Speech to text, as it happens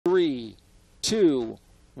3, 2,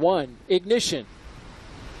 1, ignition.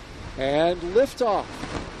 And liftoff.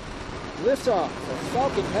 Liftoff of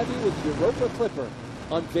Falcon Heavy with Europa Clipper,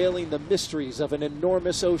 unveiling the mysteries of an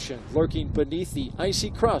enormous ocean lurking beneath the icy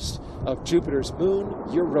crust of Jupiter's moon,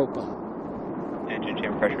 Europa. Engine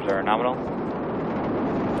chamber pressures are nominal.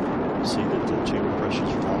 See that the chamber pressures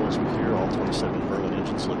are nominal as we hear. All 27 Merlin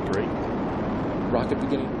engines look great. Rocket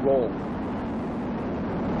beginning to roll.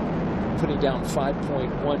 Putting down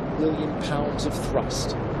 5.1 million pounds of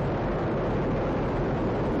thrust.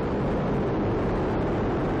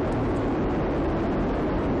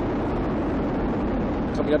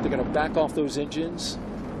 Coming up, they're going to back off those engines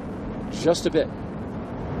just a bit.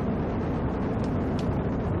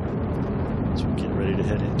 So we get ready to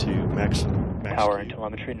head into max Power Q. and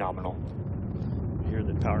telemetry nominal. We hear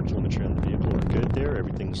that power and telemetry on the vehicle are good there.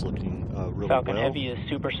 Everything's looking really Falcon well. Heavy is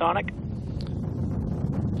supersonic.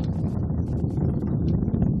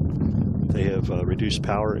 They have reduced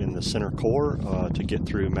power in the center core to get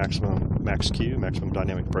through max Q, maximum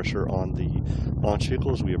dynamic pressure on the launch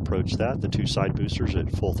vehicle. As we approach that, the two side boosters at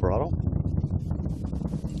full throttle.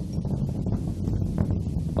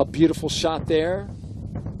 A beautiful shot there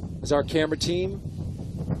as our camera team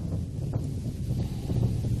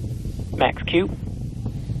Max Q.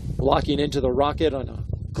 locking into the rocket on a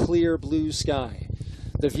clear blue sky.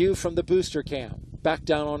 The view from the booster cam back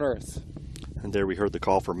down on Earth. And there we heard the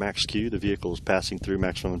call for max Q. The vehicle is passing through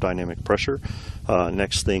maximum dynamic pressure.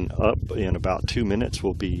 Next thing up in about 2 minutes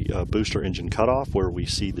will be booster engine cutoff, where we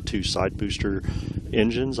see the two side booster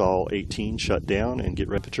engines, all 18, shut down and get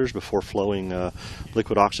temperatures before flowing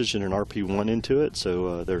liquid oxygen and RP1 into it.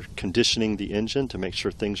 So they're conditioning the engine to make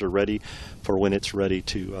sure things are ready for when it's ready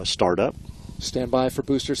to start up. Stand by for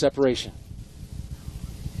booster separation.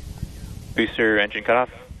 Booster engine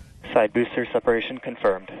cutoff. Side booster separation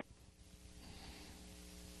confirmed.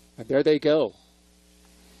 And there they go.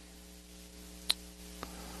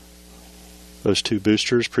 Those two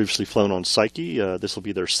boosters previously flown on Psyche. This will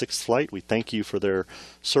be their 6th flight. We thank you for their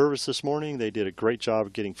service this morning. They did a great job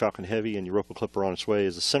of getting Falcon Heavy and Europa Clipper on its way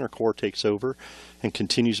as the center core takes over and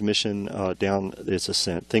continues mission down its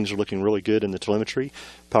ascent. Things are looking really good in the telemetry.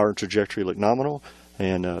 Power and trajectory look nominal,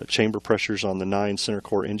 and chamber pressures on the 9 center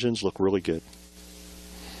core engines look really good.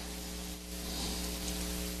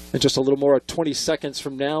 In just a little more, 20 seconds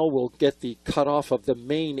from now, we'll get the cutoff of the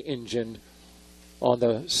main engine on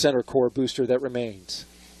the center core booster that remains.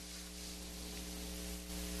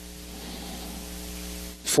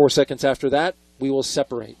 4 seconds after that, we will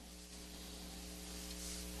separate.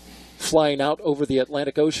 Flying out over the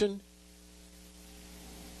Atlantic Ocean.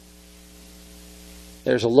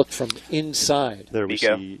 There's a look from inside. There we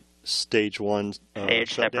see stage 1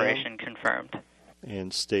 Stage separation confirmed.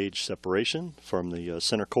 And stage separation from the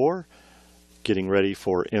center core. Getting ready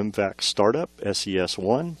for MVAC startup,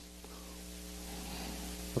 SES-1.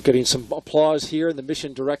 We're getting some applause here in the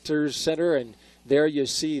Mission Directors Center, and there you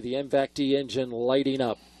see the MVAC-D engine lighting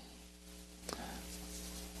up.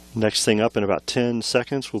 Next thing up in about 10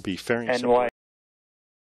 seconds will be fairing separation.